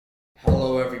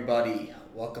everybody.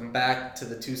 Welcome back to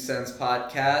the 2 Cents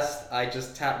Podcast. I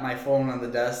just tapped my phone on the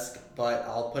desk, but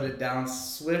I'll put it down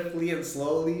swiftly and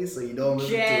slowly so you don't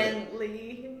listen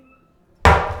Gently. to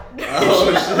it.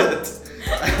 Oh, shit.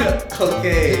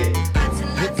 Okay.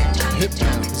 Hip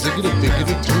down, ziggity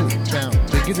biggity boom down,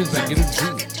 biggity ziggity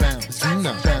zoo down,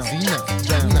 zina,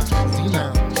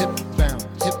 hip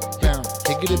down,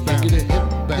 higgity biggity hip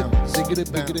down, ziggity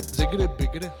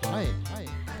biggity hi.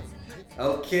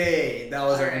 Okay, that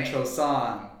was our Alright. intro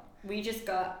song, We just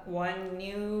got one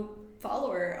new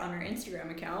follower on our Instagram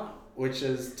account. which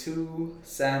is 2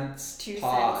 Cents 2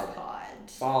 Pod. Cents Pod.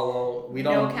 Follow. We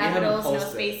No haven't capitals, no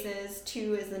posted. spaces.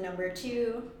 2 is the number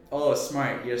 2. Oh,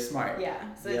 smart. You're smart.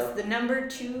 Yeah, so Yep. it's the number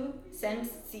 2 cents,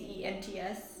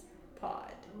 CENTS pod,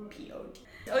 POD.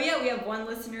 Oh yeah, we have one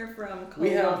listener from Colombia. We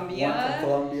have one from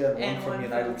Colombia and and one from one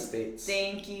United from- States.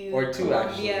 Thank you, Or 2 Colombia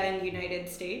actually. and United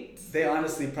States. They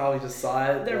honestly probably just saw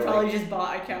it. They're or, probably like, just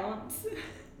bot accounts.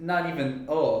 not even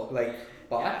like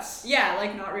bots. Yeah,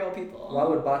 like not real people. Why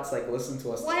would bots like listen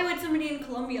to us? Why would somebody in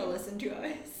Colombia listen to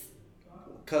us?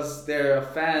 Because they're a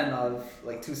fan of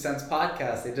like 2 Cents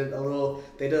Podcast. They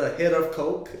did a hit of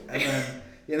coke, and then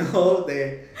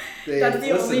they. That's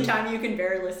the only listened. time you can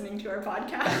bear listening to our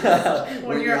podcast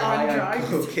when you're on high drugs.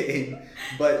 cocaine.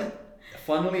 But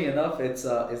funnily enough, it's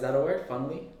is that a word?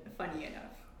 Funny. Funny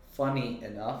enough. Funny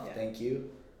enough. Yeah. Thank you.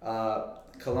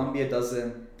 Colombia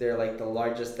doesn't. They're like the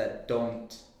largest that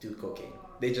don't do cocaine.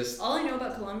 They just. All I know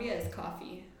about Colombia is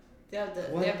coffee. They have the.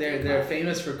 What? They have good They're coffee.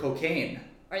 famous for cocaine.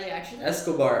 Are they actually?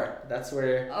 Escobar. That's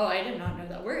where. Oh, I did not know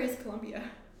that. Where is Colombia?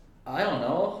 I don't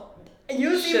know.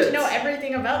 You seem Shit. to know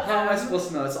everything about How am I them. supposed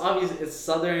to know? It's obvious. It's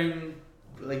southern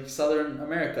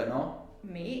America. No.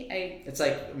 Mate, It's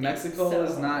like Mexico so.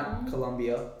 is not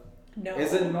Colombia. no.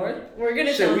 Is it north? We're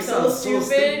gonna Shit, we sound so sound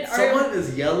stupid. Someone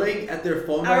is yelling at their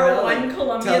phone Our right now. one like,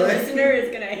 Colombian telling- listener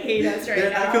is gonna hate us right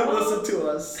They're now. not gonna listen to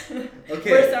us.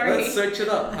 Okay, We're sorry. let's search it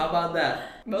up. How about that?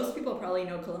 Most people probably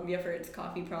know Colombia for its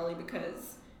coffee, probably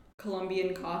because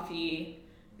Colombian coffee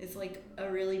is like a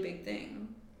really big thing.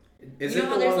 Is you it know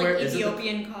the how there's one like where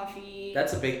Ethiopian coffee?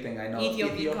 That's a big thing. I know.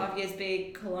 Ethiopian coffee is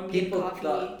big. Colombian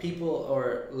coffee. People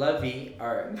or Levy,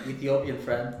 our Ethiopian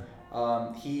friend,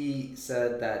 he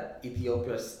said that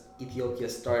Ethiopia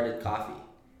started coffee.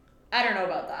 I don't know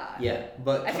about that. Yeah,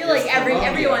 but I feel like it's Colombia.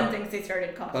 everyone thinks they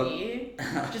started coffee,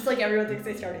 just like everyone thinks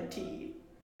they started tea.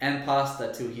 And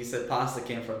pasta too. He said pasta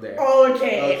came from there.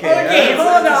 Okay, it's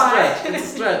hold a on. stretch. It's a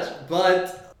stretch,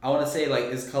 but I want to say like,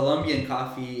 is Colombian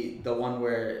coffee the one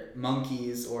where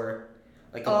monkeys or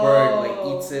like a bird like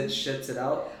eats it, shits it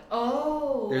out?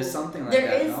 Oh, There's something like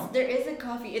that, no? There is a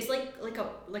coffee. It's like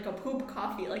a poop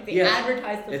coffee. Like they Yeah,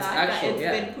 advertise the it's fact actual, that it's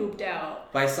yeah. been pooped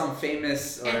out. By some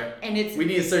famous or And it's we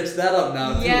need to search that up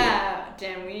now too. yeah.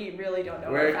 Damn, we really don't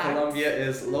know Where our facts. Colombia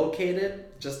is located,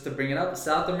 just to bring it up,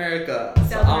 South America.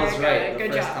 South so I was America, right the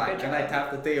good first job, time. good And I job.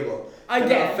 tapped the table. Again.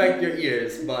 Gonna affect your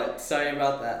ears, but sorry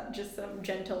about that. Just some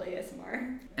gentle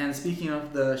ASMR. And speaking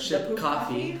of the ship poop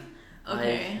coffee,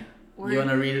 Okay. you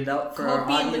wanna read it out for our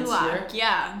Kopi audience here? Luwak,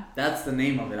 yeah. That's the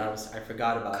name of it. I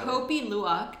forgot about it. Kopi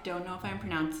Luwak, don't know if I'm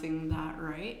pronouncing that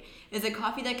right, is a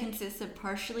coffee that consists of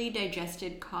partially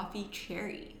digested coffee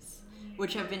cherries,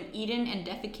 which have been eaten and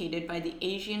defecated by the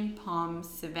Asian palm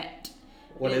civet.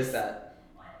 What It's- is that?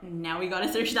 Now we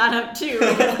gotta search that up too.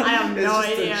 I have It's no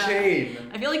just idea. a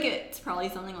chain. I feel like it's probably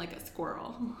something like a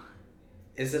squirrel.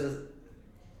 Is it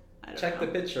I don't check know.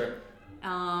 the picture.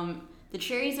 The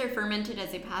cherries are fermented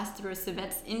as they pass through a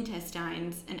civet's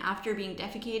intestines, and after being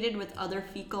defecated with other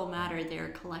fecal matter, they are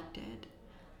collected.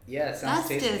 Yeah, it sounds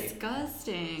That's tasty.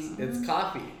 disgusting. It's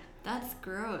coffee. That's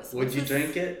gross. Would What's you this-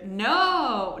 drink it?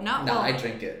 No, not No, well. I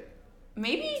drink it.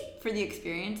 Maybe for the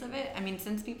experience of it. I mean,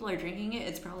 since people are drinking it,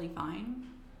 it's probably fine.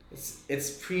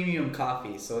 It's premium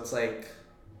coffee, so it's like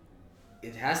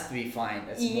it has to be fine.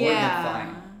 It's more than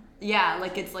fine. Yeah,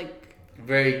 like it's like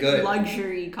Very good.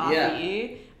 luxury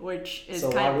coffee, which is So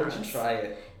why kind of would you gross. try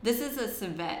it? This is a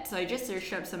civet, so I just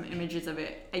searched up some images of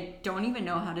it. I don't even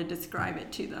know how to describe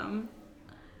it to them.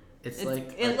 It's It's-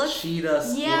 like it a looks- cheetah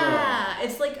squirrel. Yeah,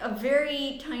 it's like a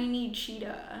very tiny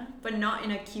cheetah, but not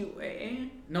in a cute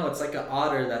way. No, it's like an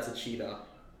otter that's a cheetah.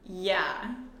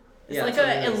 Yeah. It's Yeah, like that's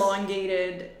what a it is.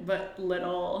 elongated but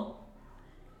little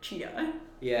cheetah.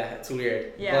 Yeah, it's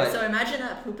weird. Yeah, but so imagine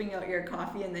that pooping out your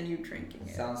coffee and then you drinking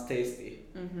it. sounds tasty.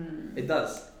 Mm-hmm. It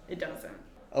does. It doesn't.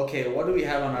 Okay, what do we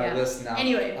have on our Yeah. list now?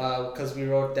 Anyway. Because we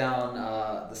wrote down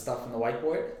the stuff on the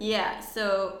whiteboard. Yeah,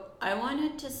 so I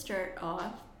wanted to start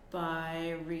off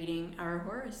by reading our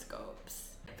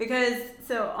horoscopes. Because,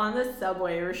 so on the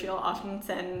subway, Rochelle often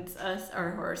sends us our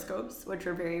horoscopes, which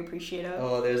we're very appreciative.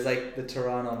 Oh, there's like the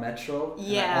Toronto Metro. And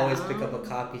Yeah. I always pick up a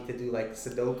copy to do like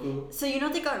Sudoku. So, you know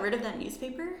they got rid of that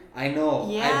newspaper? I know.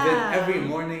 Yeah. I've been every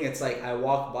morning. It's like I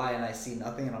walk by and I see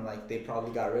nothing, and I'm like, they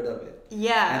probably got rid of it.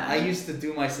 Yeah. And I used to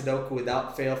do my Sudoku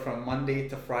without fail from Monday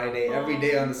to Friday, every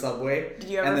day on the subway. Did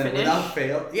you ever and then finish? without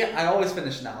fail, yeah, I always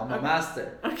finish now. I'm a Okay.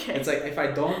 master. Okay. It's like if I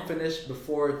don't finish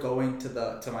before going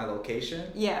to my location,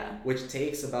 Yeah. which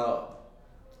takes about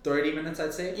 30 minutes,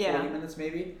 I'd say, Yeah. 40 minutes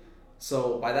maybe.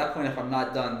 So by that point, if I'm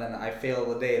not done, then I fail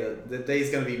the day. The day's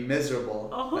gonna be miserable,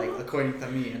 like according to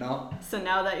me, you know. So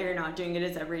now that you're not doing it,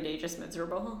 is every day just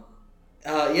miserable?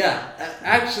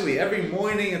 Actually, every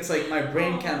morning it's like my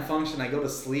brain can't function. I go to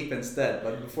sleep instead.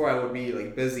 But before I would be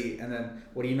like busy, and then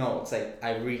what do you know? It's like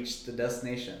I reached the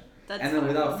destination. That's And then fun.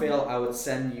 without fail, I would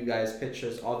send you guys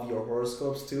pictures of your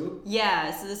horoscopes too.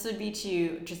 Yeah, so this would be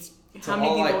to just... So How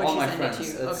many people would all you my send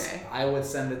friends. it to? Okay. I would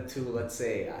send it to, let's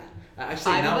say,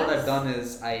 actually 5 now of what us? I've done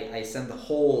is I send the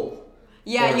whole.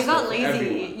 Yeah, you got horoscope for lazy.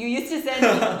 everyone. You used to send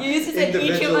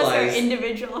each of us our Individualized.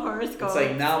 individual horoscopes. It's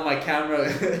like now my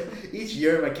camera, each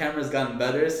year my camera's gotten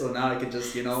better, so now I can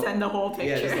just, send the whole picture.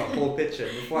 Yeah, just the whole picture.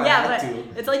 Before Yeah, I but had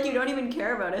to. it's like you don't even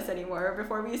care about us anymore.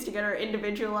 Before we used to get our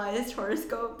individualized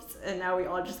horoscopes, and now we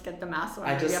all just get the mass one.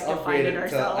 I where just we have to find it upgraded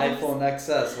to ourselves. iPhone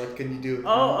XS. What can you do?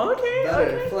 Oh, okay,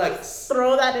 Better okay. flex.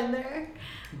 Throw that in there.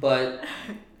 But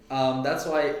that's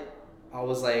why I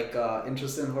was like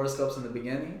interested in horoscopes in the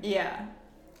beginning. Yeah.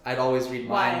 I'd always read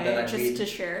mine. Why? Then I'd Just read to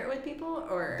share it with people,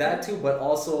 or that too, but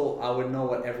also I would know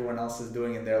what everyone else is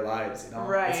doing in their lives. You know,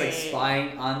 it's like Right.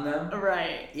 spying on them.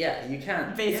 right? Yeah, you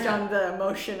can't. Based yeah. on the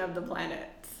motion of the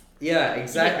planets. Yeah,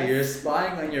 exactly. Yes. You're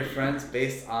spying on your friends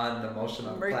based on the motion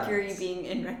of Mercury planets. being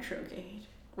in retrograde.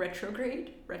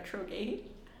 Retrograde.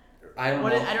 I don't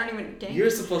What know. is, I don't even. Dang. You're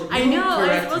supposed to. I you know. I'm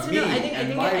correct supposed to me know. I and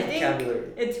think. my I think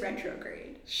vocabulary. it's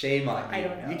retrograde. Shame on you. I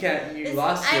don't know. You can't. You It's-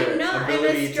 lost I'm your not- I'm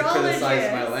ability to criticize my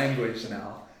astrologist. language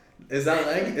now. Is that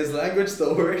is language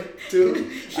the word too?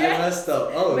 I Yes. messed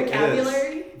up. Oh,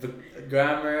 Vocabulary? It is.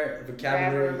 Grammar,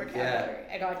 vocabulary. Vocabulary.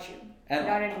 I got you. And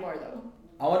Not anymore though.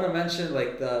 I want to mention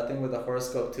like the thing with the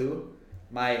horoscope too.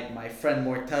 My friend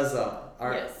Morteza,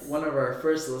 Yes. one of our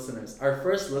first listeners.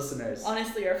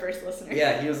 Honestly, our first listener.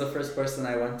 Yeah, he was the first person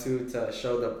I went to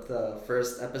show the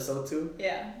first episode to.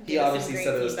 Yeah. He Gave us some obviously great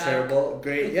said it was feedback. terrible.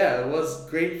 Great, yeah, it was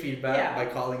great feedback Yeah. by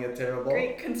calling it terrible.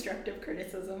 Great constructive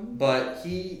criticism. But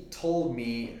he told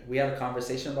me, we had a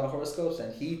conversation about horoscopes,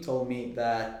 and he told me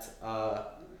that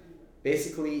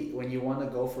basically when you want to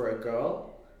go for a girl,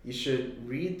 you should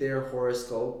read their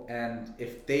horoscope, and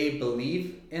if they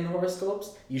believe in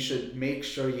horoscopes, you should make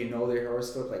sure you know their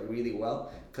horoscope like really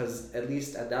well, because at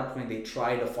least at that point they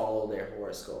try to follow their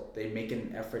horoscope. They make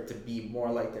an effort to be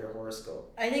more like their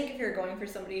horoscope. I think if you're going for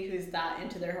somebody who's that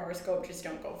into their horoscope, just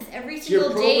don't go for it. Every You're single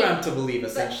day. programmed to believe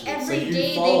But essentially. every so you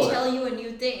day follow they it. tell you a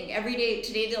new thing. Every day,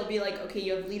 today they'll be like, okay,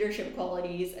 you have leadership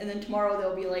qualities, and then tomorrow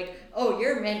they'll be like, oh,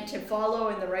 you're meant to follow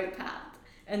in the right path.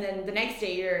 And then the next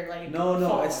day you're like, No,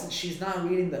 follow. she's not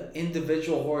reading the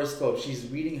individual horoscope. She's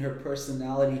reading her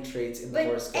personality traits in the But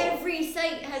horoscope. every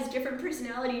site has different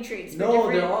personality traits. for No,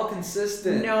 different... they're all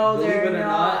consistent. No, Believe they're it or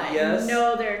not, yes.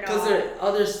 No, they're not. Because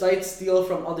other sites steal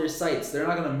from other sites. They're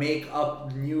not gonna make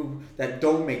up new that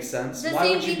don't make sense. The Why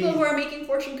same would you people be... who are making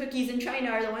fortune cookies in China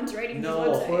are the ones writing No,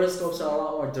 these websites. horoscopes are a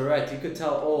lot more direct. You could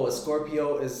tell, oh, a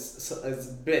Scorpio is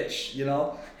bitch, you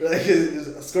know? Like,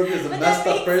 a Scorpio is a But messed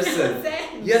that up makes person. no sense.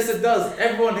 Yes, it does.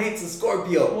 Everyone hates a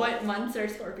Scorpio. What months are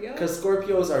Scorpio? Because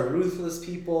Scorpios are ruthless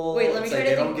people. Wait, let me It's try like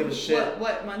to they think. don't give a shit.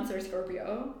 What months are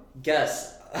Scorpio?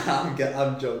 Guess.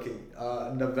 I'm joking.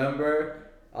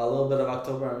 November, a little bit of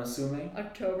October, I'm assuming.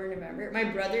 October, November. My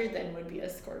brother then would be a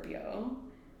Scorpio.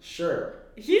 Sure.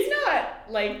 He's not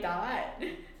like that.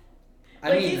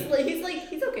 I mean, He's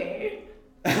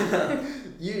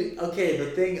okay.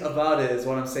 the thing about it is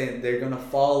what I'm saying, they're gonna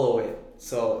follow it.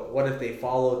 So what if they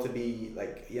follow to be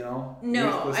like, you know? No,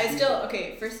 ruthless I people? still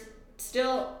okay.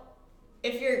 Still,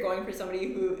 if you're going for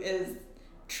somebody who is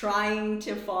trying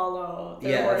to follow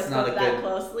their Yeah, it's not horoscope a that good.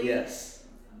 closely, Yes.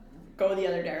 go the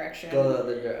other direction. Go the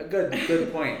other direction.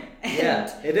 Good point. Yeah,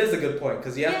 it is a good point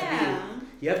because you have to be.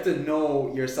 You have to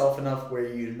know yourself enough where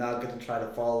you're not going to try to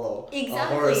follow a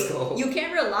Exactly. horoscope. You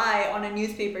can't rely on a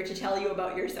newspaper to tell you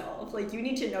about yourself. Like, you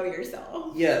need to know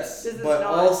yourself. Yes, This is but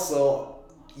not- also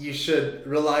you should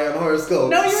rely on horoscopes.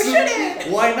 No, you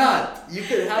shouldn't! Why not? You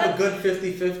could have a good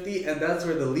 50-50 and that's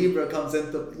where the Libra comes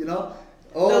into, you know?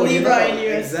 Oh, The Libra in you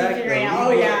is exactly. speaking right now.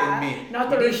 Libra Oh, yeah. in me.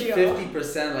 Not the you Rishio. need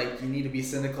 50%, like you need to be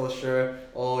cynical, sure.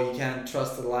 Oh, you can't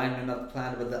trust the alignment of the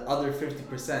planet, but the other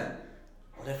 50%.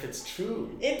 What if it's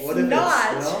true? It's what if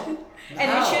not. It's, And it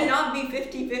How? should not be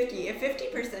 50-50. If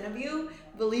 50% of you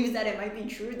believes that it might be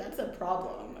true, that's a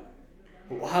problem.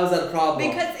 How's that a problem?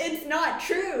 Because it's not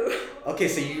true. Okay,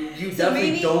 so you So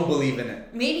definitely maybe- don't believe in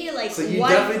it. Maybe like So you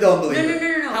one... definitely don't believe No.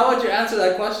 it. How would you answer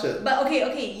that question? But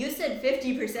okay, you said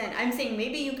 50%. I'm saying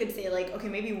maybe you could say like, okay,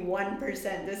 maybe 1%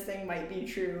 this thing might be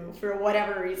true for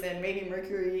whatever reason. Maybe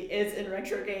Mercury is in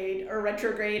retrograde or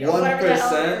whatever the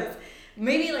hell 1%? it is.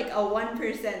 Maybe like a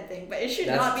 1% thing, but it should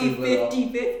That's not be too little.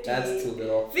 50-50. That's too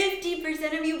little.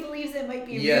 50% of you believes it might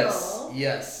be Yes, real.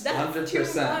 yes, That's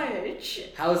 100%. too much.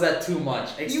 How is that too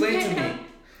much? Explain can't to me. have-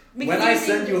 because When I you're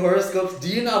send saying- you horoscopes, do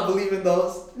you not believe in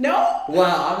those? No?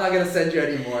 Wow, I'm not gonna send you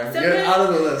anymore. You're Sometimes- out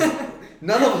of the list.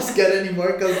 None of us get any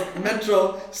more because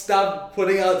Metro stopped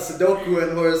putting out Sudoku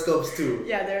and horoscopes too.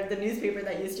 Yeah, the newspaper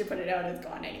that used to put it out is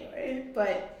gone anyway.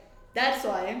 But that's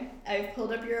why I've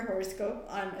pulled up your horoscope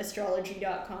on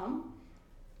astrology.com.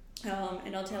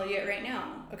 And I'll tell you it right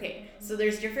now. Okay, so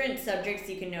there's different subjects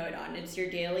you can know it on. It's your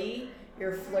daily,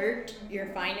 your flirt, your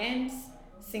finance,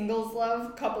 singles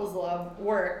love, couples love,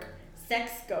 work,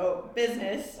 sex scope,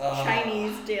 business,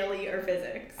 Chinese, daily, or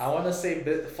physics. I want to say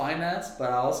finance, but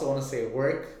I also want to say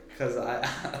work because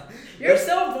You're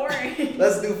so boring.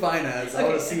 Let's do finance. I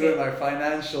want to Okay, see okay. what my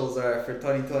financials are for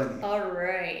 2020. All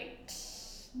right.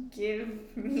 Give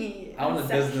me. I want a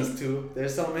second. business too.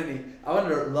 There's so many. I want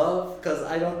to love because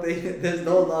I don't think there's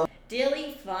no love.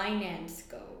 Daily finance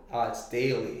scope. It's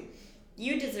daily.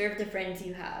 You deserve the friends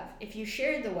you have. If you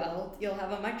share the wealth, you'll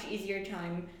have a much easier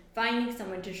time finding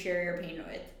someone to share your pain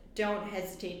with. Don't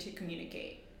hesitate to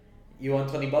communicate. You want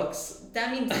 $20?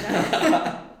 That means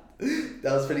that.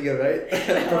 That was pretty good, right?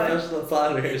 Professional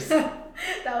plotters. That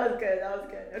was good.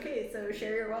 Okay, so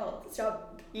share your wealth.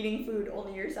 Stop eating food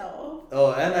only yourself.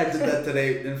 Oh, and I did that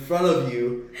today in front of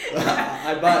you.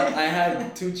 I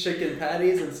had 2 chicken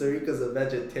patties and Sarika's a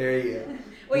vegetarian.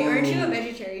 Wait, aren't you a Ooh.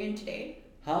 vegetarian today?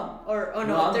 Huh? Or oh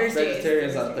no, I'm Thursdays.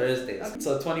 vegetarians on Thursdays. Okay.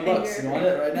 So $20. And You want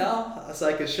it right now? So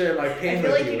I can share my pain I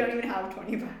feel with like you. you don't even have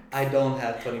 $20. I don't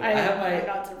have 20 I have I'm my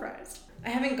not surprised. I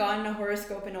haven't gotten a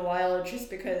horoscope in a while just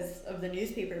because of the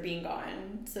newspaper being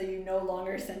gone. So you no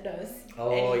longer send us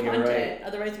Oh, any you're content.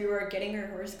 Otherwise, we were getting our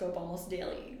horoscope almost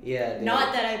daily. yeah, dude.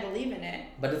 Not that I believe in it,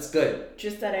 But it's good.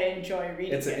 just that I enjoy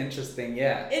reading It's it. interesting,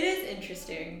 yeah. It is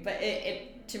interesting, but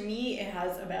it to me it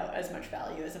has about as much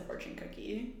value as a fortune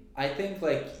cookie. I think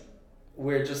like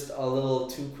we're just a little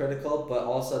too critical, but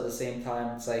also at the same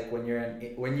time, it's like when you're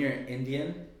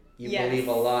Indian, you Yes. believe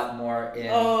a lot more in.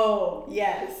 Oh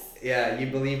yes. Yeah, you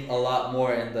believe a lot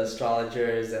more in the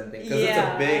astrologers and things because it's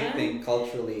Yeah. a big thing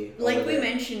culturally. Like over we there.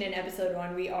 mentioned in episode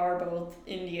 1, we are both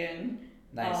Indian.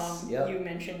 Nice. Yep. You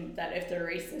mentioned that if they're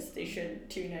racist, they should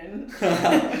tune in.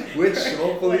 Which For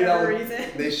hopefully whatever reason.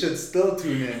 they should still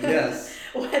tune in. Yes.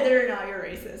 Whether or not you're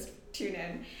racist, tune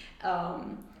in.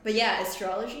 But yeah,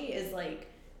 astrology is like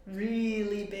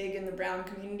really big in the brown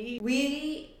community.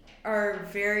 We are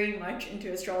very much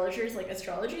into astrologers. Like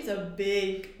astrology is a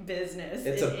big business.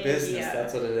 It's in a business. India.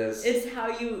 That's what it is. It's how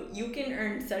you can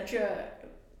earn such a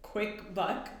quick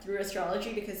buck through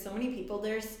astrology because so many people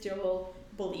there still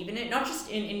believe in it. Not just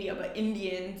in India, but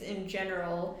Indians in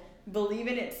general believe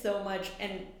in it so much,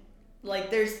 and like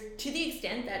there's to the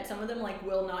extent that some of them like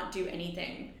will not do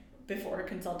anything before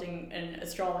consulting an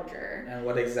astrologer. And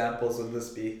what examples would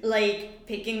this be? Like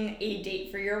picking a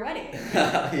date for your wedding.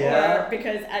 Yeah. Or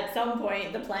because at some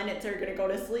point the planets are gonna go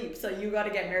to sleep, so you gotta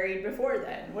get married before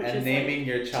then. Which And is naming like,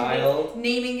 your 2 days. child.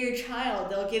 Naming your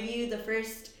child. They'll give you the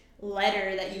first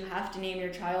letter that you have to name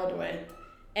your child with.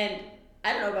 And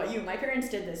I don't know about you, my parents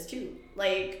did this too.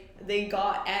 Like they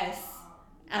got S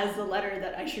as the letter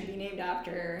that I should be named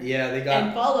after. Yeah, they And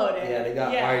got. followed it. Yeah, they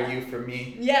got yeah. RU for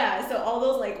me. Yeah, so all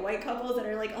those like white couples that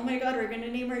are like, oh my god, we're gonna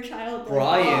name our child like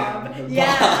Brian. Bob. Bob.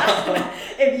 Yeah.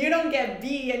 If you don't get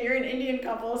B and you're an Indian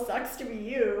couple, sucks to be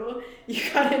you. You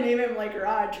gotta name him like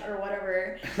Raj or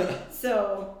whatever.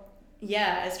 So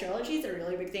yeah, astrology is a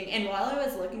really big thing. And while I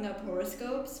was looking up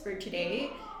horoscopes for today,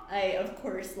 I of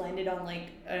course landed on like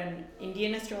an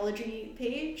Indian astrology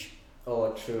page.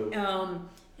 Oh, true.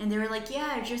 And they were like,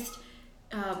 yeah, just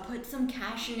put some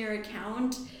cash in your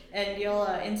account and you'll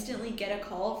instantly get a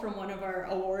call from one of our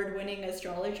award-winning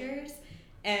astrologers.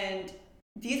 And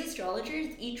these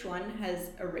astrologers, each one has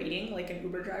a rating, like an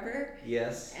Uber driver,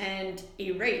 Yes. and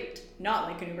a rate, not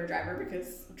like an Uber driver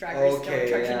because drivers don't charge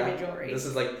individual rates. This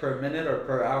is like per minute or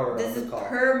per hour This on is the call.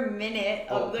 per minute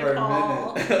of Oh, the per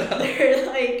call. minute. They're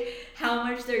like how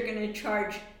much they're gonna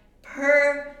charge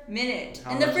per minute.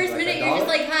 How In the much is first like minute, $1? you're just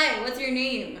like, "Hi, what's your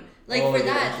name?" Like Oh, for you're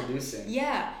that. introducing.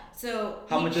 Yeah, So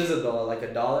How much is it though? Like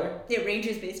 $1? it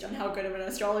ranges based on how good of an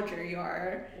astrologer you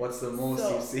are. What's the most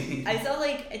So, you've seen? I saw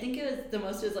I think it was the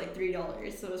most was like $3,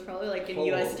 so it was probably like in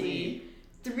Holy. USD.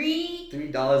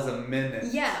 $3 a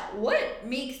minute. Yeah, what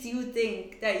makes you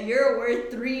think that you're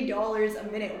worth $3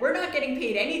 a minute? We're not getting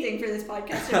paid anything for this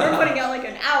podcast, and we're putting out like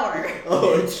an hour.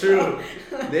 Oh, true.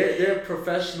 They're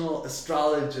professional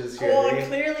astrologers here. Well, eh?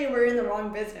 clearly we're in the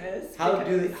wrong business.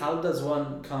 because- How does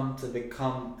one come to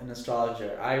become an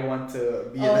astrologer? I want to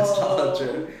be an Oh,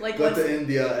 astrologer. like Go what's- to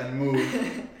India and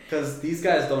move. Because these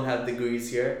guys don't have degrees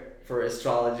here for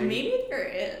astrology. Maybe there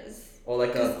is. Or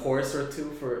like a course or two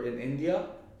for in India.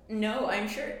 No, I'm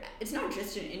sure it's not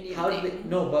just an Indian How do thing. they,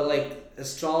 no, but like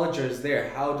astrologers there,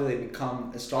 how do they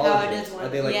become astrologers? does one- Are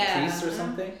they like yeah. priests or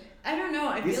something? I don't know.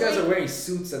 I These feel guys like are wearing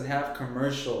suits and have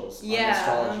commercials on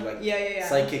astrology, like yeah.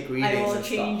 psychic readings I will and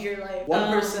change stuff. your life.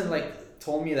 One person like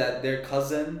told me that their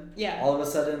cousin Yeah. all of a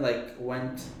sudden like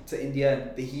went to India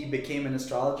and he became an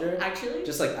astrologer Actually,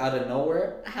 just like out of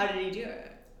nowhere. how did he do it?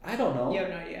 I don't know. You have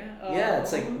no idea. Oh. Yeah,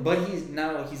 it's like, but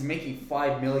he's making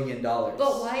 $5 million. But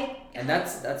why? And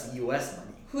that's US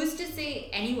money. Who's to say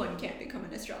anyone can't become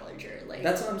an astrologer? Like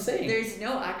That's what I'm saying. there's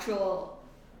no actual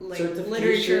like Certification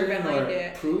literature behind or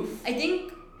it. proof. I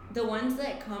think the ones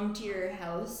that come to your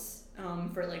house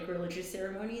for like religious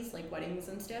ceremonies, like weddings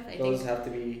and stuff, I Those think have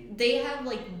to be. they have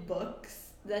like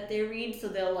books that they read, so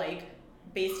they'll like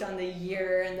based on the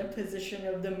year and the position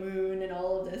of the moon and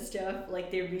all of this stuff,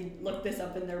 like they look this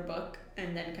up in their book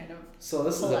and then kind of So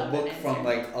this is pull a out an book answer. from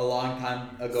like a long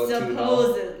time ago too. No?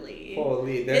 supposedly.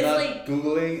 Holy, they're It's not like-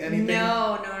 googling anything.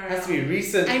 No. It has to be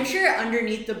recent. I'm sure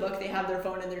underneath the book they have their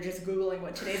phone and they're just Googling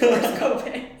what today's horoscope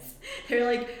is. They're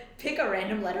like, pick a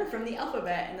random letter from the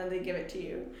alphabet and then they give it to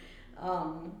you.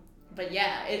 But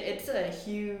yeah, it's a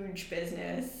huge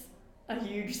business, a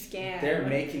huge scam. They're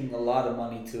making a lot of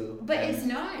money too. But and it's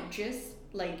not just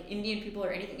like Indian people or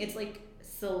anything. It's like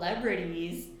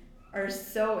celebrities are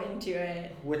so into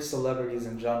it. which celebrities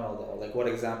in general though? Like what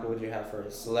example would you have for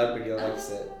a celebrity that likes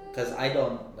it? Because I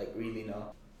don't like really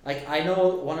know. Like I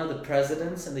know one of the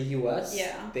presidents in the U.S.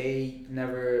 Yeah. They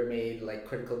never made like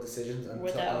critical decisions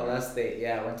Without- unless they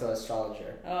went to an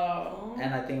astrologer. Oh.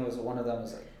 And I think it was one of them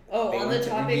was like Oh, they on went the to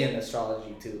topic. Indian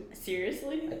astrology too.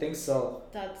 Seriously? I think so.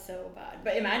 That's so bad.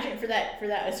 But imagine for that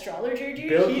astrologer dude,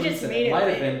 Bill he Clinton. just made It it might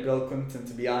have big. been Bill Clinton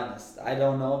to be honest. I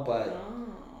don't know, but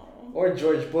Oh. or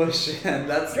George Bush, and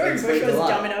that's George Bush explains was a lot.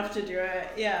 dumb enough to do it.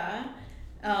 Yeah.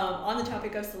 On the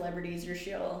topic of celebrities,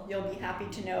 Rochelle, you'll be happy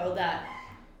to know that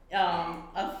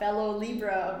a fellow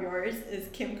Libra of yours is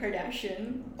Kim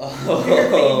Kardashian. Oh, Your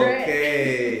favorite.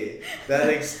 okay. That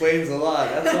explains a lot.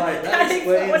 That's why that What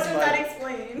explains does that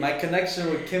explain? my connection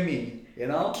with Kimmy. You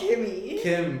know, Kimmy.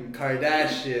 Kim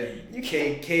Kardashian, You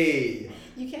can't- KK.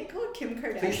 You can't call Kim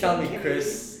Kardashian. Please tell me, Kimmy.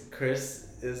 Chris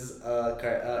is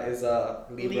a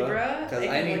Libra. Libra? Because I I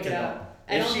can need look to it know. up.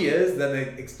 I If don't- she is, then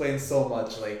it explains so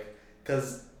much. Like,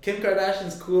 because Kim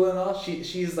Kardashian's cool and all.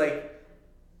 She's like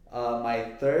my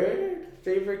third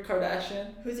favorite Kardashian.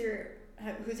 Who's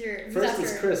First after?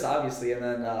 is Chris, obviously, and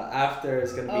then after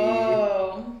is gonna be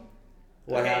Oh.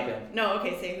 what Okay. happened. No,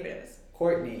 okay, say who it is.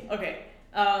 Courtney. Okay.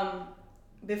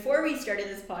 Before we started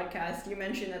this podcast, you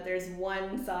mentioned that there's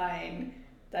one sign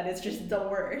that is just the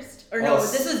worst. Or no, Oh,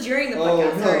 this was during the Oh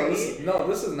podcast. no, Sorry.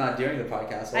 this is not during the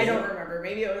podcast. Was I don't it? remember.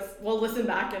 Maybe it was. We'll listen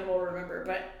back and we'll remember.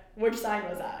 But which sign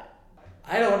was that?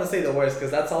 I don't want to say the worst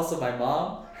because that's also my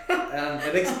mom, and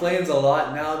it explains a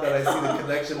lot now that I see the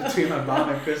connection between my mom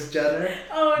and Kris Jenner.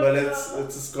 Oh But no.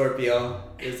 it's a Scorpio,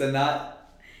 is it not?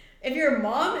 If your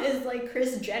mom is like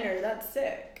Kris Jenner, that's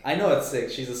sick. I know it's sick.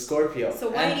 She's a Scorpio. So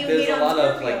why and do you there's hate a on lot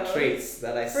of like Scorpios? traits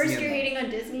that I see First in you're them. hating on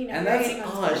Disney, now And you're that's hating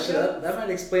on that Scorpios. might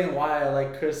explain why I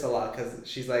like Kris a lot because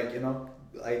she's like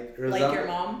like Like your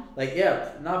mom. like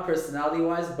not personality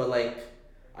wise but like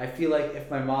I feel like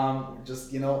if my mom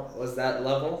just was that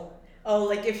level. Oh,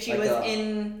 like if she Like was a-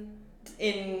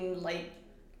 in like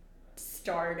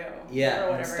stardom. Or Yeah, in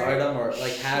whatever. stardom or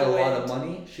like she had a lot of would-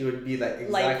 money, she would be like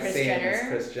exact Like Kris same as Jenner?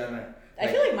 Kris Jenner. I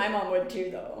feel like my mom would too,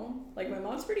 though. Like my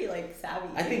mom's pretty like savvy.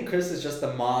 I think Kris is just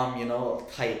a mom,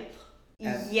 type.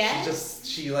 And Yes.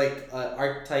 she like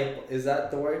archetype. Is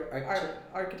that the word? Archetype.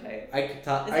 Archetype. Is it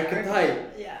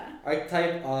Archetype. Yeah.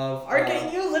 Archetype of.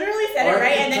 You literally said it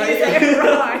right, and then you said it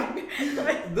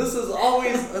wrong. This is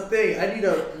always a thing. I need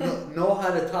to know how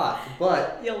to talk.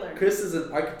 But You'll learn. Kris is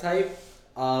an archetype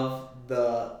of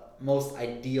the most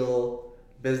ideal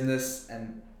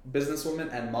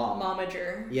businesswoman and mom.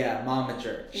 Momager. Yeah,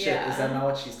 momager. Shit, Yeah. is that not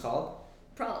what she's called?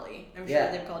 Probably. I'm sure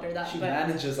Yeah. they've called her that. She but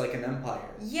manages like an empire.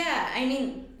 yeah, I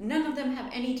mean, none of them have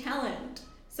any talent.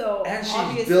 So And she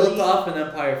obviously, built off an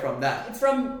empire from that.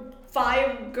 from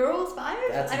 5 girls, 5?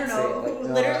 That's I don't know, insane. who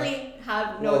Like, literally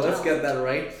have no Well, let's get talent. that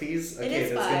right, please. It Okay,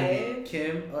 is there's gonna be 5.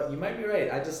 Kim. You might be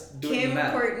right. I just doing the Kim,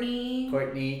 math. Courtney,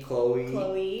 Courtney, Chloe,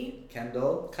 Chloe.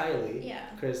 Kendall, Kylie, Yeah.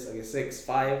 Chris. Okay, 6,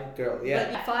 5 girls.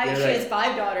 Yeah. But 5, you're she right. has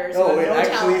 5 daughters. who Oh have wait, no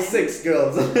actually talent. 6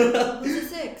 girls. Who's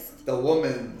the 6th? The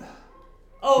woman,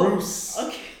 Oh, Bruce.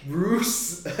 okay.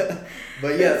 Bruce.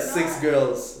 But yeah, It's 6 not-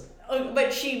 girls. Oh,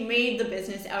 but she made the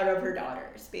business out of her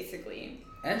daughters, basically.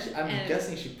 And I'm And-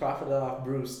 guessing she profited off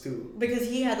Bruce too. Because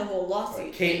he had the whole Or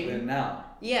lawsuit. Caitlyn thing. now.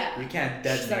 Yeah. You can't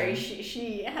dead Sorry, name.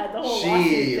 she had the whole lawsuit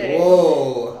She. thing.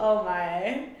 Whoa. Oh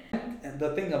my. And the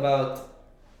thing about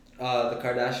the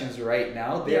Kardashians right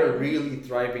now, they're Yeah. really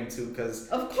thriving too, because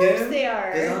Of course Kim they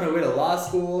are. is on her way to law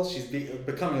school. She's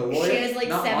becoming a lawyer. She has like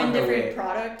Not 7 on her different way.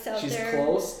 products out She's there.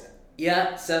 close.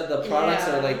 Yeah, so the products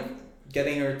Yeah. are like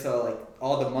getting her to like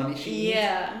all the money she needs.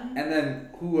 Yeah. And then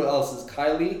who else is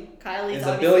Kylie? Kylie's Is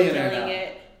a obviously billionaire killing now. it.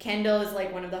 Kendall is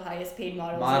like one of the highest paid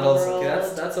models, Models. in the Okay,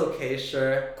 world. that's okay,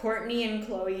 sure. Courtney and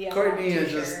Chloe. I'm Courtney not too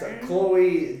is just sure.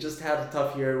 Chloe just had a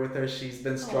tough year with her. She's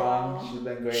been strong. Aw. She's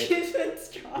been great. She's been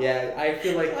strong. Yeah, I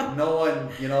feel like no one,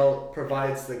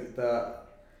 provides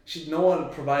no one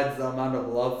provides the amount of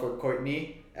love for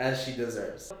Courtney as she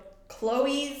deserves.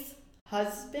 Chloe's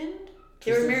husband.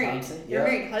 They were Tristan married. Thompson, They were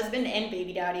yeah. married, husband and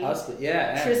baby daddy. Husband,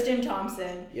 yeah. And, Tristan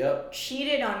Thompson yep.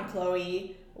 cheated on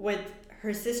Chloe with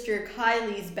her sister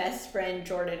Kylie's best friend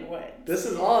Jordan Woods. This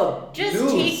is all Just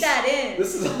news. take that in.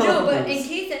 This is all no, but news. in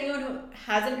case anyone who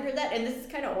hasn't heard that, and this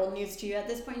is kind of old news to you at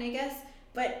this point, I guess,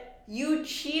 but you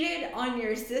cheated on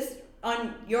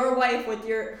your wife with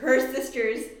her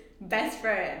sister's best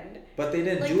friend. But they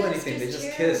didn't Like, do that's anything. They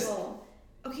just kissed. terrible.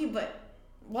 Okay, but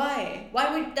why?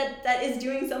 Why would that is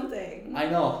doing something? I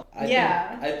know.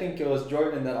 Yeah. I think it was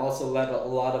Jordan that also led a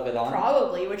lot of it on.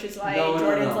 Probably, which is why No, no,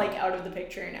 Jordan's no. like out of the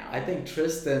picture now. I think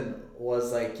Tristan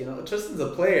was like, Tristan's a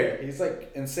player. He's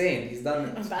like insane. He's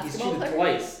A he's basketball cheated player?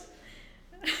 twice.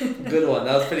 Good one.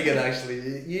 That was pretty good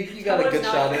actually. You got That a good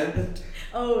was shot not- in.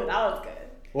 Oh, that was good.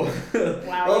 Wow.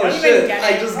 Wow, Oh you don't even shit! get I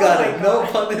it. just Oh got my it. No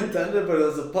God. pun intended, but it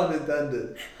was a pun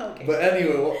intended. Okay. But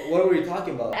anyway, what were we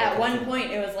talking about? At Okay, one so-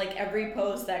 point, it was like every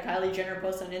post that Kylie Jenner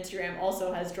posts on Instagram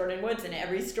also has Jordan Woods in it.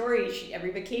 Every story,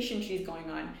 every vacation she's going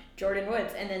on, Jordan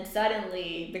Woods. And then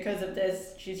suddenly, because of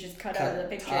this, she's just cut out of the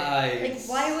picture. ties. Like,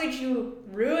 why would you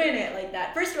ruin it like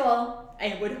that? First of all,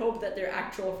 I would hope that they're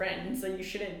actual friends, so you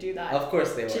shouldn't do that Of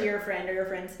course they to were. your friend or your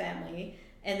friend's family.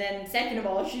 And then second of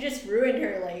all, she just ruined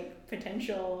her like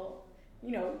potential,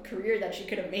 career that she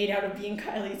could have made out of being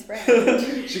Kylie's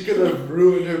friend. She could have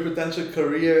ruined her potential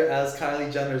career as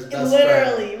Kylie Jenner's best friend.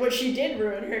 Literally, what she did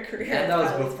ruin her career. And as that was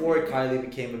Kylie's before friend. Kylie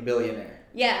became a billionaire.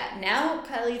 Yeah, now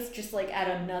Kylie's just like at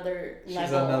another level.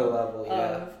 She's another level, yeah.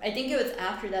 Of, I think it was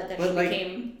after that But, she like,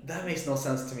 became. That makes no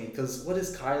sense to me, because what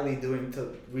is Kylie doing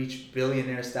to reach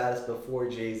billionaire status before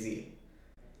Jay-Z?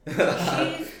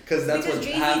 Because that's what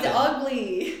Jay-Z's happened.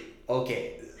 ugly.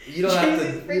 Okay, you don't have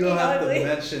Jay-Z's to. You don't freaking have ugly. to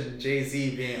mention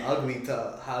Jay-Z being ugly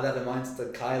to how that amounts to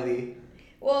Kylie.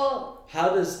 Well, How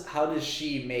does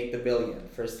she make the billion?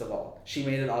 First of all, she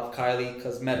made it off Kylie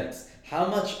Cosmetics. How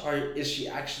much is she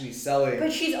actually selling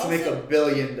But she's to make a also-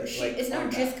 billion? it's on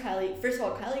not that? just Kylie. First of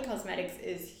all, Kylie Cosmetics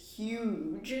is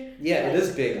huge. Yeah, it Like, is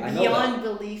big. I know beyond that.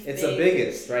 belief. It's big. the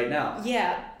biggest right now.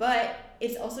 Yeah, but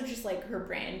it's also just like her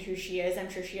brand, who she is. I'm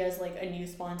sure she has like a new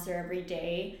sponsor every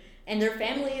day, and their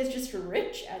family is just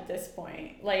rich at this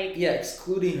point. Like, Yeah,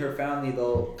 excluding her family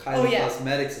though, Kylie yeah.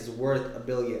 Cosmetics is worth $1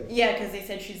 billion. yeah, because they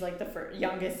said she's like the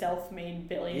youngest self-made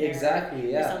billionaire. Exactly,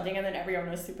 Or yeah. something, and then everyone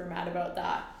was super mad about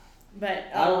that. But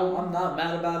I'm not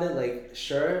mad about it. Like,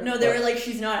 sure. no, they but were like,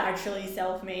 she's not actually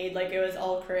self-made. Like, it was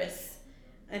all Chris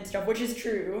and stuff, which is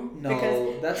true. No,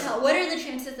 because that's- what are the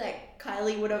chances that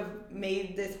Kylie would have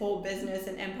made this whole business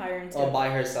and empire and stuff? Oh, by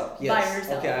herself. Yes. By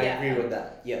herself, Okay, I yeah. agree with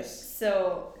that. Yes.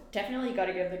 So definitely got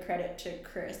to give the credit to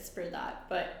Chris for that.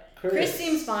 But Chris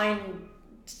seems fine,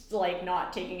 like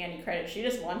not taking any credit. She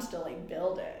just wants to like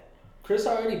build it. Chris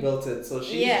already built it, so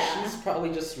she's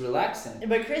probably just relaxing.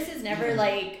 But Chris is never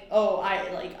like, oh,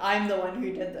 I'm the one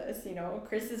who did this.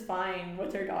 Chris is fine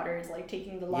with her daughters like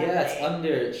taking the limelight. Yeah, it's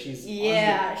under. She's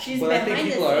she's But I behind think the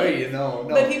people already scenes. know. No,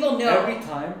 But people know.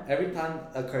 Every time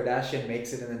a Kardashian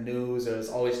makes it in the news or is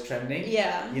always trending.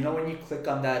 Yeah. You know when you click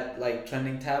on that like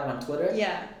trending tab on Twitter,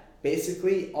 Yeah.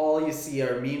 basically all you see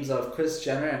are memes of Kris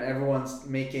Jenner, and everyone's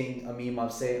making a meme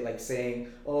of saying,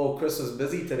 "Oh, Kris was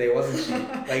busy today, wasn't she?"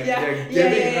 Like they're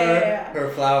giving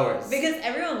her flowers. Because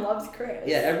everyone loves Kris.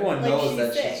 Yeah, everyone Like, knows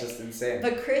that sick. she's just insane.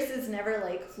 But Kris is never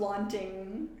like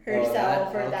flaunting Oh,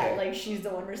 herself that? or that Okay. like she's the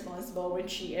one responsible, which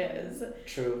she is.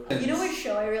 True. You know what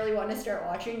show I really want to start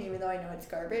watching, even though I know it's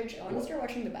garbage? I want to What? start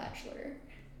watching The Bachelor.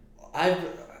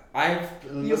 I've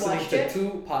been You listening watched to it?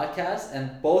 2 podcasts,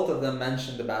 and both of them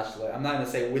mentioned The Bachelor. I'm not gonna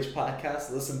say which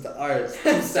podcast. Listen to ours.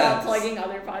 2 Stop cents. plugging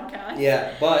other podcasts.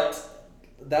 Yeah, but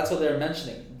that's what they're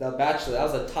mentioning. The Bachelor. That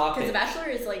was a Because topic. The Bachelor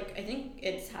is like, I think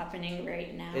it's happening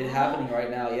right now. It's happening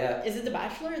right now. Yeah. Is it The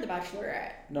Bachelor or The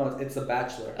Bachelorette? No, it's The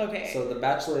Bachelor. Okay. So The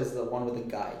Bachelor is the one with the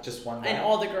guy, just one guy. And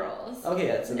all the girls. Okay,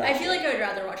 yeah, it's The I Bachelor. feel like I would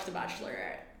rather watch The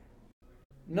Bachelorette.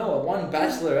 No, one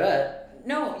Bachelorette.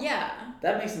 No, yeah.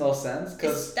 That makes no sense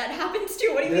because That happens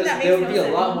too. What do you mean there that makes would no be sense?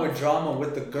 a lot more drama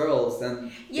with the girls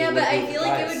than Yeah, there but would be I with feel the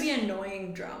like it guys. would be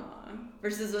annoying drama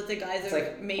versus with the guys It's that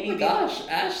like, maybe oh my be- gosh,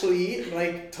 Ashley,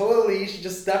 like totally, she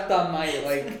just stepped on my,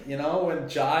 like, you know, when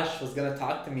Josh was gonna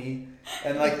talk to me,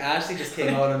 and like Ashley just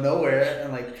came out of nowhere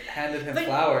and like handed him But-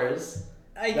 flowers.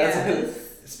 I That's-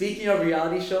 guess. Speaking of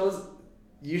reality shows,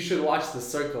 you should watch The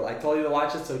Circle. I told you to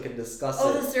watch it so we can discuss Oh,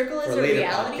 it. The Circle is for a later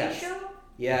reality podcast. show?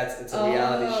 Yeah, it's a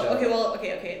reality show. Okay, well,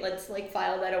 okay. Let's like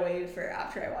file that away for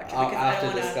after I watch it because After I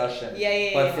don't wanna. discussion.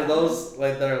 Yeah. But for those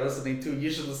like that are listening too,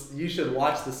 you should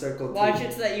watch The Circle too. Watch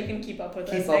it so that you can keep up with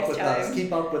us Keep up next with time. us.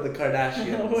 Keep up with the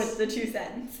Kardashians. with the 2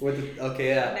 cents. With the, okay,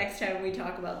 yeah. Next time we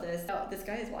talk about this. Oh, this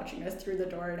guy is watching us through the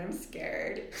door and I'm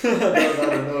scared.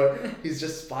 no. He's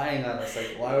just spying on us.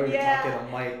 Like, why are we Yeah.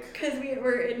 talking on mic? Because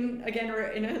we're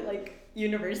in a like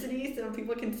university, so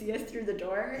people can see us through the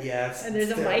door. Yes. And there's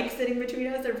a mic sitting between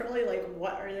us. They're probably like,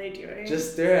 "What are they doing?"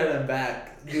 Just stare at him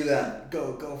back. Do that.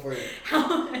 Go for it.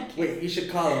 Wait, you should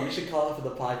call him. We should call him for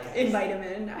the podcast. Invite him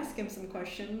in. Ask him some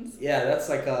questions. Yeah, that's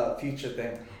like a future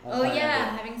thing. I'm Oh planning yeah,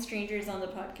 on having strangers on the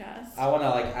podcast. I want to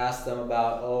like ask them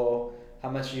about how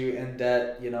much you in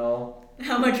debt, you know.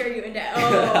 How much are you in debt?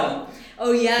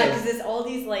 Oh yeah, because it's all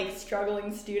these like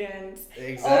struggling students.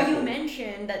 Exactly. Oh, you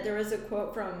mentioned that there was a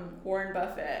quote from Warren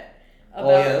Buffett. About, Oh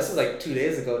yeah, this was like 2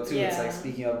 days ago too. It's Yeah. like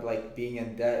speaking of like being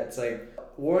in debt. It's like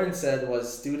Warren said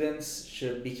was students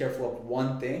should be careful of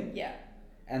one thing, Yeah,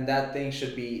 and that thing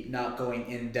should be not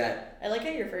going in debt. I like how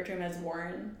you refer to him as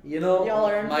Warren. You know, Y'all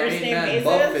are on my first main name man basis?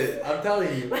 Buffett. I'm telling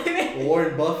you,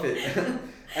 Warren Buffett.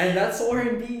 And that's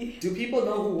Warren B. Do people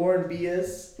know who Warren B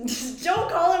is? Just don't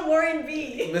call him Warren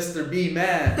B. Mr. B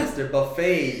Man, Mr.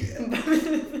 Buffet.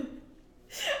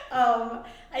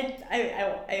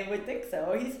 I would think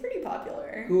so. He's pretty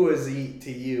popular. Who is he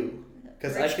to you?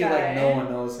 Because I Rich feel guy. like no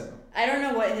one knows him. I don't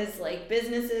know what his like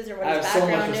business is or what I his have so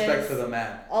background much respect is. for the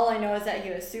man. All I know is that he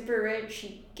was super rich.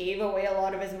 He gave away a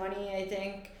lot of his money, I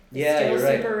think. He's Yeah, still you're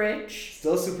right. super rich.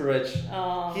 Still super rich.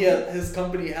 His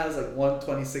company has like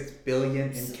 126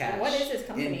 billion in cash. What is his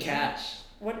company? In cash.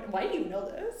 Why do you know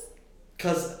this?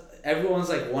 Because everyone's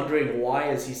like wondering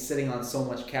why is he sitting on so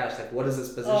much cash? Like, what is his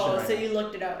position right So now? you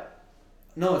looked it up.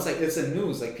 No, it's like it's in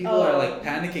news. Like people are like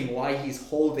panicking why he's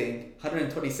holding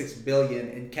 126 billion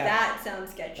in cash. That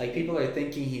sounds sketchy. Like people are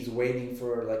thinking he's waiting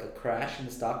for like a crash in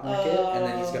the stock market and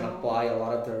then he's gonna buy a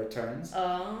lot of the returns.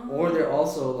 Or they're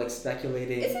also like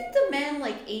speculating. Isn't the man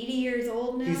like 80 years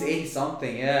old now? He's 80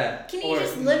 something, yeah. Can he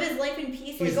just live his life in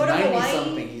peace? Like He's go to 90 Hawaii.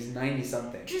 something. He's 90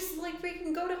 something. Just like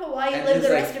freaking go to Hawaii and And live it's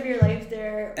the like- rest of your life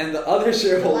there. And the other The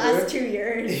shareholder, last 2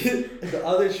 years. the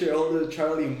other shareholder,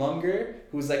 Charlie Munger,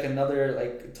 who's like another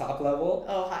like top level,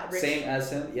 Oh, hi, rich. same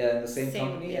as him, yeah, in the same Same,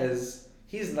 company yeah. as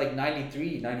he's like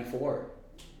 93, 94.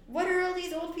 What are all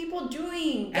these old people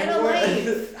doing? Get And a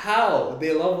we're- life. How?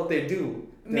 They love what they do.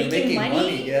 They're Making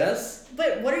money? yes.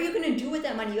 But what are you gonna do with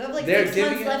that money? You have like They're 6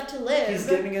 giving months it- left to live. He's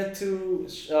giving it to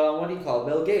what do you call it?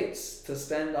 Bill Gates to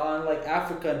spend on like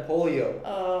Africa and polio.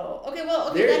 Oh, okay. Well,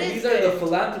 okay, that is These good. are the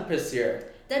philanthropists here.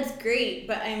 That's great,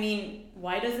 but I mean,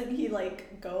 why doesn't he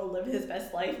like go live his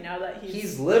best life now that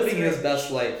He's living his rich best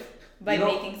life. by You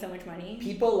know, making so much money?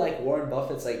 people like Warren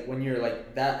Buffett's like when you're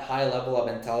like that high level of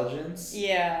intelligence,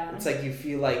 Yeah. it's like you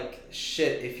feel like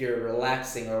shit if you're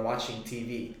relaxing or watching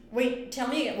TV. Wait, tell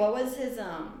me, what was his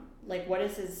like? What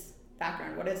is his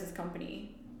background? What is his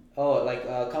company? Oh, like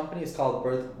a company is called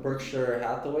Berkshire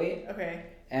Hathaway, Okay.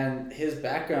 and his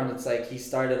background, it's like he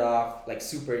started off like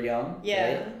super young.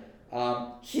 Yeah. Right?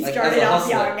 He Like, started as a off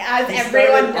hustler. young, as He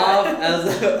everyone started off does.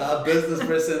 as a business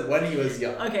person when he was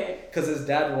young. Okay. Because his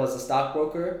dad was a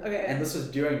stockbroker. Okay. And this was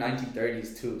during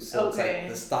 1930s too. So it's Okay. like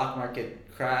the stock market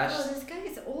crashed. Oh, this guy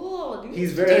is old. You He's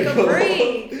need to very take a old.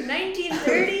 break.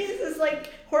 1930s is like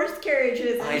horse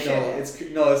carriages and I know shit.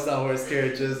 it's not horse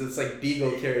carriages. It's like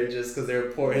beagle carriages because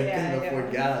they're poor and couldn't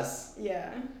afford gas.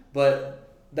 Yeah. But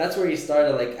that's where he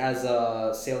started, like as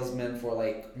a salesman for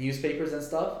like newspapers and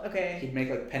stuff. Okay. He'd make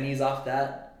like pennies off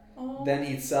that. Oh. Then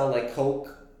he'd sell like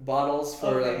Coke bottles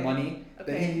for like Okay. money.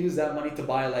 Then Okay. he'd use that money to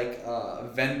buy like a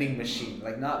vending machine,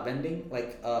 like not vending,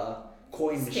 like a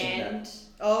coin machine Stand. that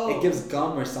Oh. it gives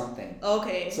gum or something.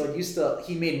 Okay. So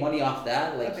he made money off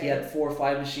that. Like Okay. he had 4 or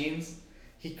 5 machines.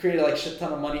 He created like shit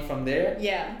ton of money from there,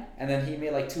 Yeah. and then he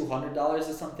made like $200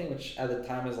 or something, which at the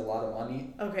time is a lot of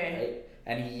money, Okay. right?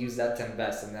 And he used that to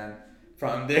invest, and then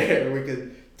from there we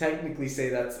could technically say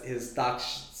that his stock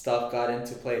stuff got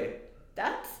into play.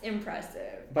 That's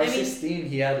impressive. By I mean, 16,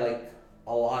 he had like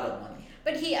a lot of money.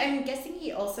 but I'm guessing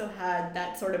he also had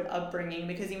that sort of upbringing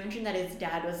because he mentioned that his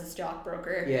dad was a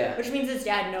stockbroker. Yeah. Which means his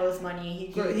dad knows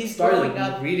money. He's started growing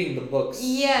up. reading the books when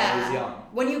he was Yeah. young.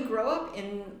 When you grow up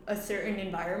in a certain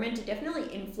environment, it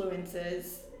definitely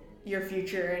influences your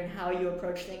future and how you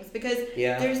approach things because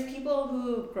Yeah. there's people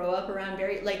who grow up around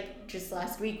very like just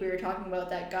last week we were talking about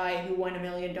that guy who won $1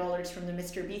 million from the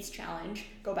Mr. Beast challenge.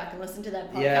 Go back and listen to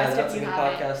that podcast Yeah, that's if a you good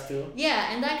haven't. podcast too.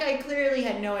 Yeah, and that guy clearly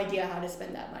had no idea how to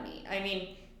spend that money. I mean,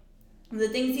 the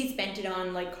things he spent it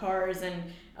on, like cars and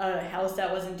a house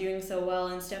that wasn't doing so well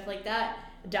and stuff like that,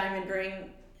 diamond ring,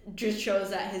 just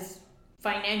shows that his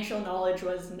financial knowledge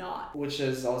was not. Which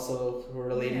is also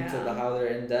relating to Yeah. how they're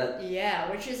in debt.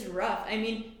 Yeah, which is rough. I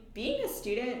mean, being a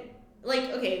student, like,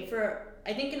 okay,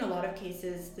 I think in a lot of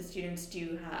cases, the students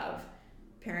do have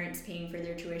parents paying for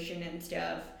their tuition and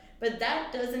stuff, but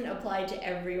that doesn't apply to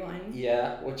everyone.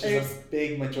 Yeah, which is There's- a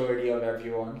big majority of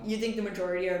everyone. You think the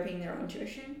majority are paying their own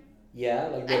tuition? Yeah,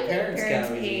 like I their think parents parents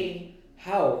can't really. pay.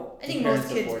 How? I do think parents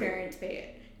most kids' afford it? parents pay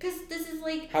it. Because this is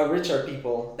like, How rich are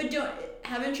people? but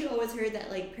haven't you always heard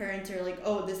that like parents are like,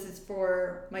 oh, this is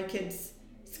for my kid's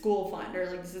school fund or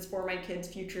like this is for my kid's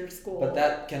future school. But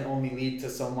that can only lead to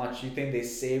so much. You think they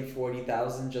save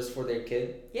 40,000 just for their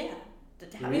kid? Yeah.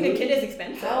 Having a Really? kid is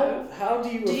expensive. How do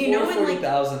you Did afford you know in, like,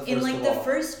 40,000 first In like of the all?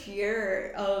 first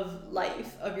year of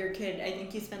life of your kid, I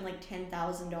think you spend like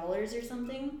 $10,000 or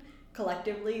something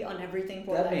collectively on everything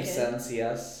for that, That makes kid. sense,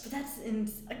 yes.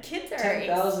 But kids are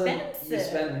 10,000 expensive. you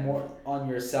spend more on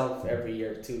yourself every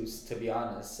year too, to be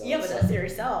honest. So Yeah, but it's that's like-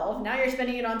 yourself. Now you're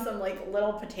spending it on some like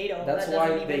little potato. that's that why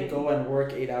doesn't they even... go and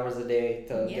work 8 hours a day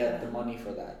to Yeah. get the money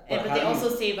for that. But how they do you- also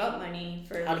save up money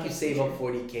for. How do you kids' save future. up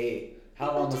 40K? How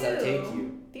People long does that do. take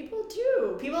you? People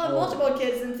do. People have Oh. multiple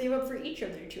kids and save up for each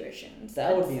of their tuitions.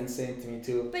 That would be insane to me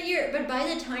too. But by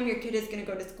the time your kid is gonna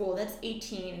go to school, that's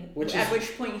 18. At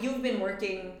which point you've been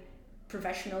working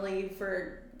professionally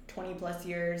for 20 plus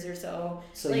years or so.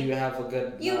 So like, you have a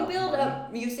good You amount of build money.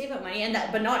 up, you save up money,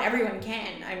 but not everyone can.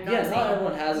 I'm not Yeah, saying. not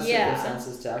everyone has the Yeah.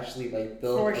 circumstances to actually like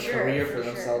build For a sure, career for for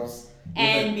sure. themselves.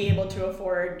 And be able to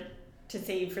afford to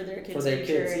save for their kids' for their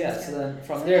future kids, and yeah. stuff. So then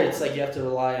from So, there, yeah. it's like you have to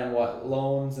rely on what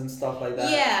loans and stuff like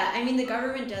that. Yeah, I mean the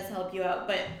government does help you out,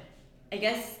 but I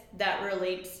guess that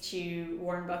relates to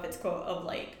Warren Buffett's quote of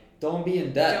like, Don't be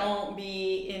in debt don't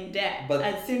be in debt. But-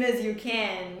 as soon as you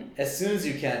can, as soon as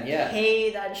you can. Yeah.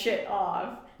 pay that shit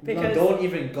off. No, Because don't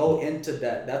even go into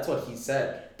debt. That's what he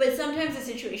said. but sometimes the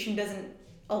situation doesn't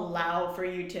allow for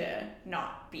you to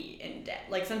not be in debt.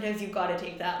 Like sometimes you've got to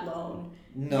take that loan.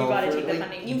 No, You gotta for take the like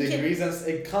funding. You can- degrees and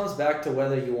it comes back to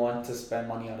whether you want to spend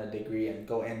money on a degree and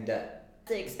go in debt.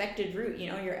 The expected route,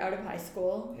 you're out of high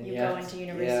school, And you you go have into to-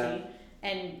 university,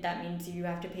 and that means you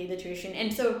have to pay the tuition.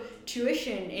 And so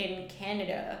tuition in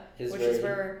Canada, Is which is very-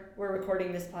 where we're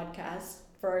recording this podcast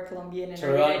for our Colombian and our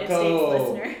Toronto. United States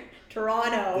listener,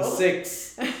 Toronto. The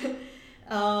 6.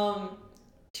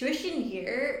 Tuition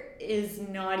here is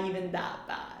not even that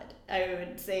bad. I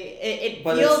would say it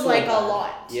But it's feels still like bad. a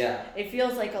lot. Yeah. It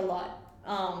feels like a lot.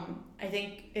 I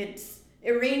think it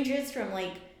ranges from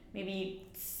like maybe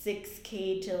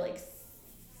 6K to like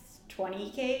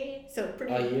 20K. So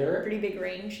pretty A year? pretty big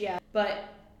range, yeah. But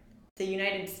the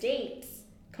United States,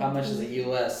 How much is it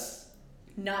US?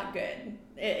 not good.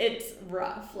 It's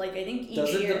rough. Like I think each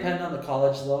Does it year depend on the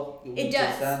college though? It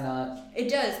does. that not? it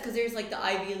does because there's like the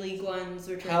Ivy League ones,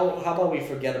 which How are about we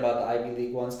forget about the Ivy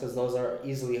League ones because those are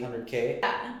easily 100K.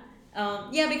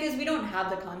 yeah, because we don't have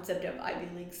the concept of Ivy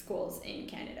League schools in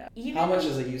Canada. Even How much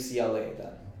is a UCLA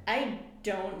then? I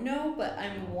don't know, but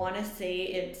I want to say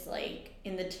it's like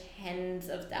in the tens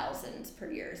of thousands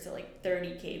per year, so like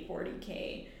 30K,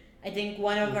 40K. I think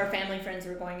one of our family friends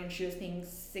were going and she was paying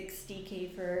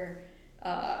 60K for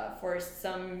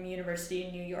some university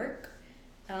in New York.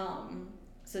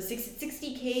 So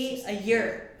 60K a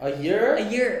year. A year? A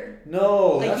year.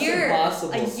 No, A that's year.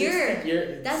 impossible. A 60 year.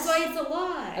 year- That's why it's a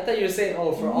lot. I thought you were saying,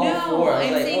 for all No, 4. I was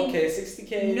I'm like, saying- okay,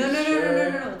 60K. No.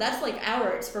 sure. That's like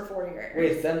hours for 4 years.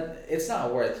 Wait, then it's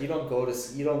not worth. You don't go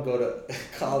to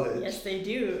college. Yes, they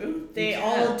do. They You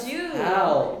all can't. do.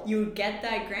 How? You get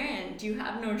that grant. You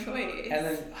have no choice. And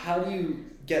then how do you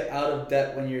get out of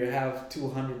debt when you have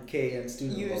 200K in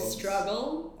student you loans?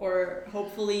 struggle, or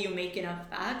hopefully you make enough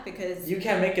back because You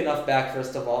can't make enough back,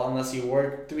 first of all, unless you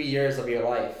work 3 years of your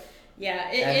life yeah,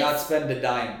 and not spend a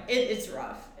dime. it's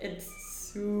rough. It's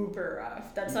super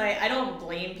rough. That's why I don't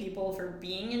blame people for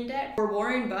being in debt. For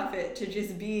Warren Buffett to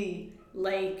just be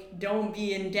like, don't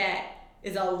be in debt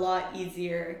is a lot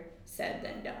easier said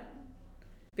than done.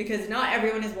 Because not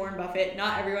everyone is Warren Buffett.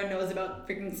 Not everyone knows about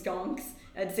freaking stonks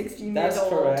at 16 That's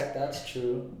years old. correct. That's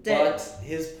true. That- But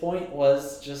his point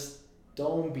was just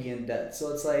don't be in debt. So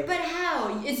it's like But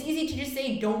how? It's easy to just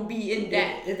say don't be in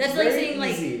debt. It's That's like very saying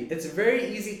like easy. It's very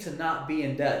easy to not be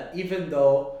in debt, even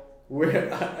though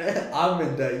I'm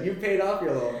in debt. You paid off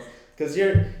your loans because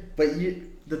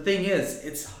The thing is,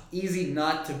 it's easy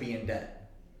not to be in debt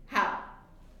how?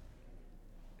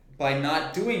 by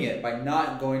not doing it, by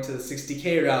not going to the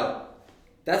 60K route.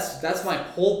 That's my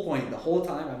whole point. The whole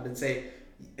time I've been saying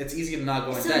it's easy to not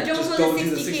go in So debt. don't Just go don't the do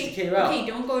the 60K route. Okay,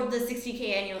 don't go to the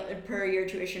 60K annual per year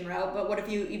tuition route. But what if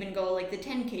you even go like the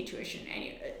 10K tuition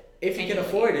annual? If you can annually?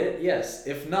 afford it, yes.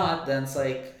 If not, then it's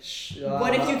like.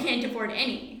 What if you can't afford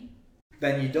any?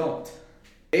 Then you don't.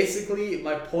 Basically,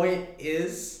 my point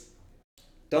is,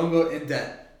 don't go in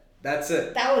debt. That's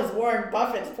it. That was Warren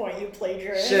Buffett's point. You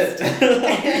plagiarist.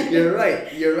 Shit. You're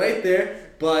right. You're right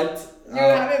there. But You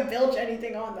haven't built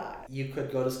anything on that. you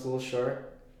could go to school, sure.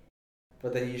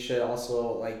 But then you should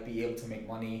also like be able to make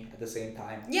money at the same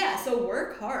time. Yeah, so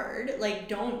work hard. Like,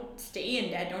 don't stay in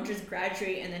debt. Don't just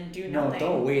graduate and then do No, nothing.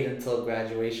 don't wait until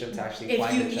graduation to actually If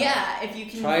find you, a job. yeah, if you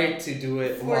can. Try to do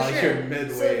it For while sure. you're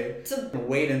midway. So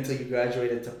Wait until you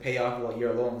graduated to pay off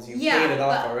your loans. You Yeah, paid it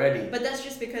off but- already. But that's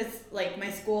just because like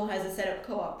my school has a set up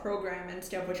co-op program and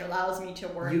stuff which allows me to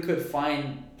work. You could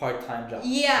find part-time jobs.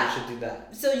 Yeah. You should do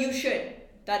that. So you should.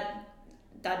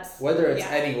 That's Whether it's yeah.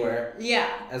 anywhere, Yeah.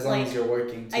 as long like, as you're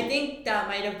working too. I think that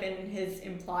might have been his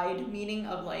implied meaning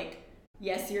of like,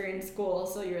 yes, you're in school,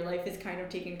 so your life is kind of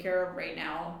taken care of right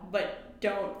now, but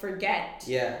don't forget.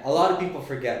 Yeah, a lot of people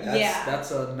forget. Yeah.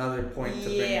 That's another point to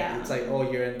bring Yeah. up. It's like,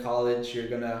 oh, you're in college, you're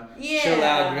gonna Yeah. chill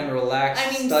out, you're gonna relax, I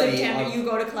mean, study. September of- you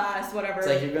go to class, whatever. it's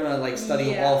like you're gonna like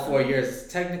study Yeah. all 4 years.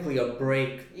 It's technically a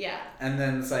break, yeah. and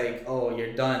then it's like, oh,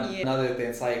 you're done. Yeah. Another thing,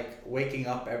 it's like waking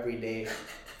up every day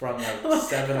from like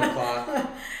 7 o'clock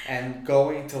and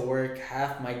going to work.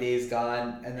 Half my day's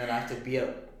gone, and then I have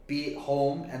to be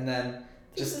home and then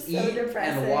This just is so eat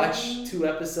depressing. and watch 2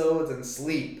 episodes and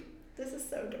sleep. This is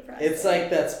so depressing. It's like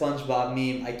that SpongeBob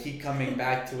meme. I keep coming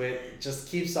back to it. It just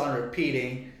keeps on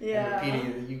repeating Yeah. and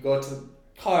repeating. You go to the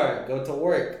car, go to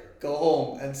work, go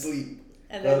home and sleep.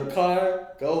 and Go to then the car,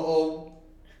 go home,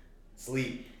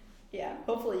 sleep. yeah,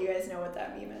 hopefully you guys know what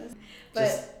that meme is.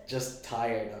 But Just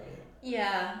tired of it.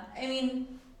 yeah, I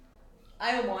mean,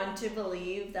 I want to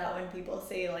believe that when people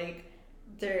say like,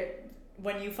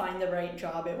 when you find the right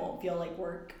job, it won't feel like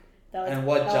work. That was, And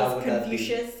what that job was would that be?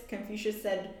 Confucius. Confucius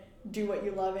said, "Do what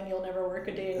you love, and you'll never work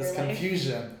a day in It's your life."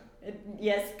 confusion.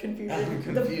 Yes, confusion.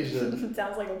 Confusion. It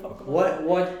sounds like a Pokemon.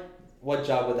 What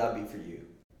job would that be for you?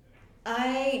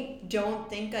 I don't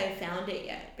think I found it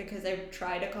yet because I've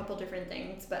tried a couple different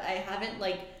things, but I haven't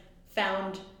like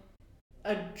found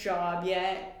a job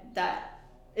yet that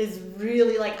is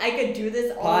really like I could do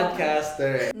this all the time.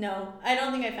 Podcaster. No, I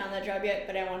don't think I found that job yet,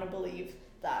 but I want to believe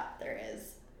that there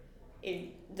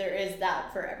is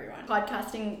that for everyone.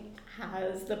 Podcasting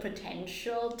has the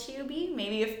potential to be.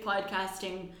 Maybe if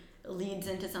podcasting leads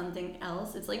into something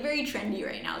else. It's like very trendy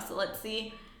right now, so let's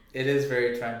see. It is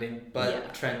very trending, but Yeah.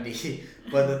 trendy.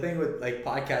 But the thing with like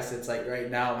podcasts, it's like right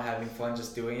now I'm having fun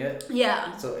just doing it.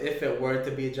 Yeah. So if it were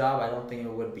to be a job, I don't think it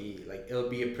would be like it would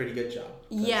be a pretty good job.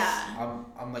 'Cause Yeah.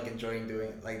 I'm like enjoying doing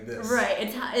it like this. Right.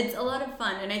 It's a lot of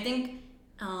fun, and I think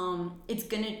it's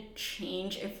gonna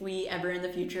change if we ever in the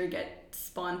future get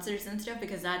sponsors and stuff,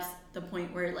 because that's the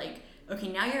point where like, okay,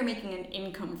 now you're making an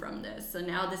income from this, so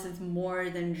now this is more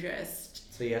than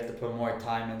just So you have to put more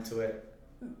time into it.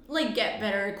 like get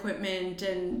better equipment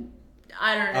and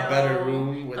I don't know, A better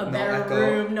room with a no better echo.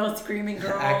 room, no screaming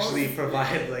girls. Actually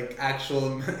provide like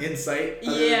actual insight.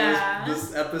 other than Yeah.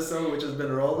 This episode, which has been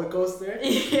a roller coaster.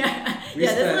 Yeah.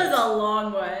 Yeah, this was a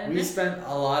long one. We spent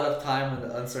a lot of time on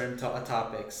the uncertain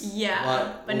topics.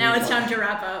 Yeah, but now it's time to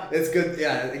wrap up. It's good,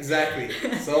 yeah, exactly.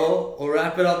 So we'll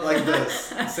wrap it up like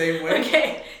this. Same way.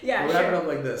 Okay, yeah, We'll wrap it up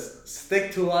like this.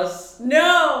 Stick to us.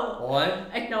 No! 1.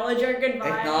 Acknowledge our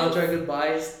goodbyes. Acknowledge our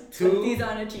goodbyes. 2. Put these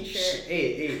on a t-shirt.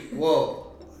 Hey,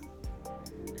 whoa.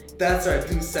 That's our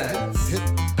 2 cents.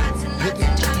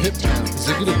 Hip,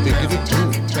 ziggity, biggity,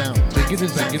 boom, bound, biggity,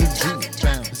 ziggity, zoo,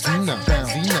 bound, zina,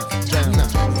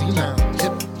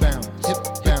 hip, bound,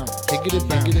 higgity,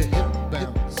 biggity, hip,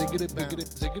 bound, ziggity, biggity,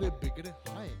 ziggity, biggity,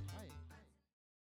 high.